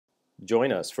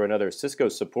Join us for another Cisco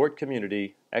Support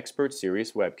Community Expert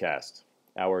Series webcast.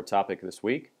 Our topic this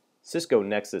week, Cisco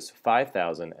Nexus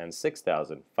 5000 and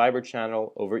 6000 Fibre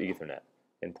Channel over Ethernet,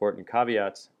 important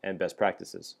caveats and best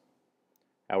practices.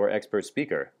 Our expert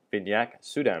speaker, Vinayak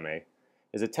Sudame,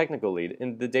 is a technical lead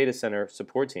in the data center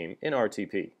support team in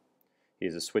RTP. He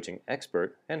is a switching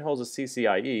expert and holds a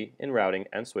CCIE in routing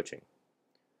and switching.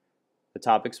 The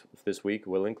topics this week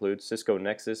will include Cisco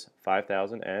Nexus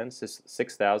 5000 and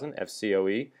 6000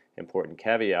 FCoE, important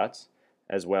caveats,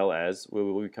 as well as we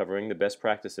will be covering the best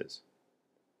practices.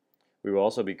 We will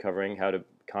also be covering how to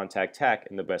contact TAC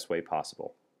in the best way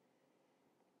possible.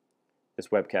 This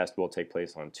webcast will take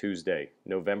place on Tuesday,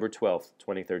 November 12th,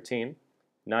 2013,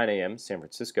 9 a.m. San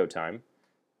Francisco time,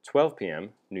 12 p.m.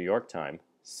 New York time,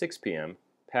 6 p.m.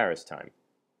 Paris time.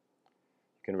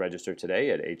 You can register today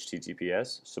at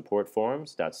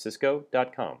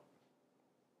https://supportforums.cisco.com.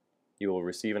 You will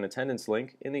receive an attendance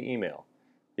link in the email.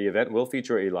 The event will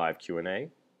feature a live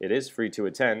Q&A. It is free to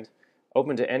attend,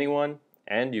 open to anyone,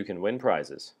 and you can win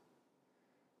prizes.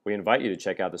 We invite you to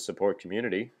check out the support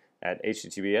community at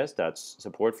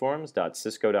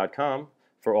https://supportforums.cisco.com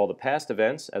for all the past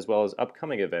events as well as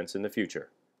upcoming events in the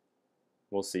future.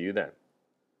 We'll see you then.